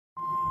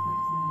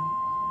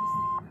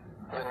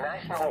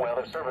National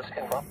Weather Service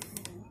in Buffalo.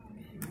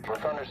 A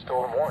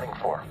thunderstorm warning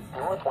for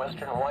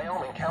northwestern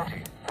Wyoming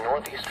County,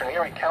 northeastern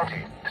Erie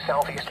County,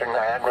 southeastern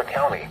Niagara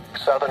County,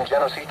 southern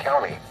Genesee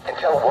County,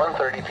 until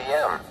 1:30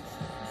 p.m.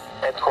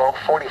 At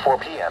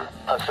 12:44 p.m.,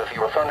 a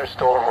severe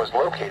thunderstorm was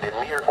located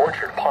near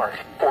Orchard Park,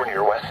 or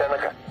near West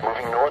Seneca,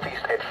 moving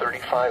northeast at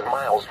 35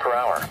 miles per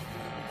hour.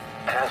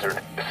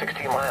 Hazard,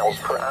 60 miles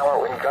per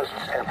hour wind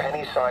gusts and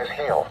penny-size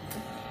hail.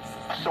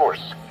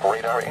 Source,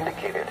 radar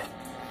indicated.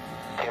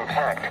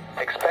 Impact,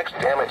 expects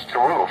damage to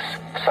roofs,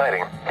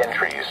 siding, and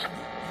trees.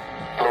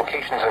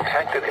 Locations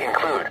impacted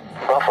include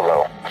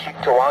Buffalo,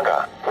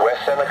 Cheektowaga,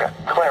 West Seneca,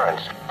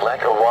 Clarence,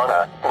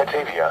 Lackawanna,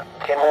 Batavia,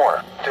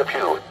 Kenmore,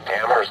 Depew,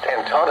 Amherst,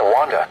 and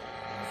Tonawanda.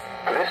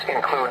 This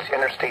includes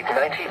Interstate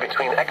 90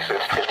 between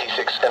exits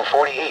 56 and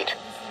 48.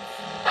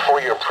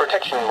 For your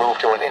protection, move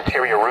to an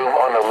interior room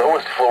on the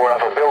lowest floor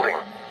of a building.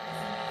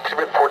 To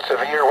report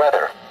severe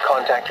weather,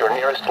 contact your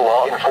nearest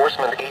law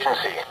enforcement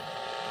agency.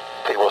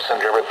 They will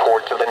send a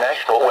report to the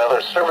National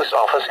Weather Service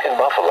office in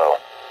Buffalo.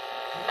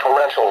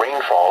 Torrential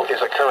rainfall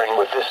is occurring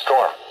with this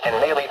storm and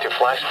may lead to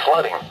flash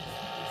flooding.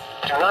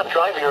 Do not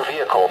drive your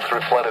vehicle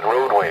through flooded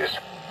roadways.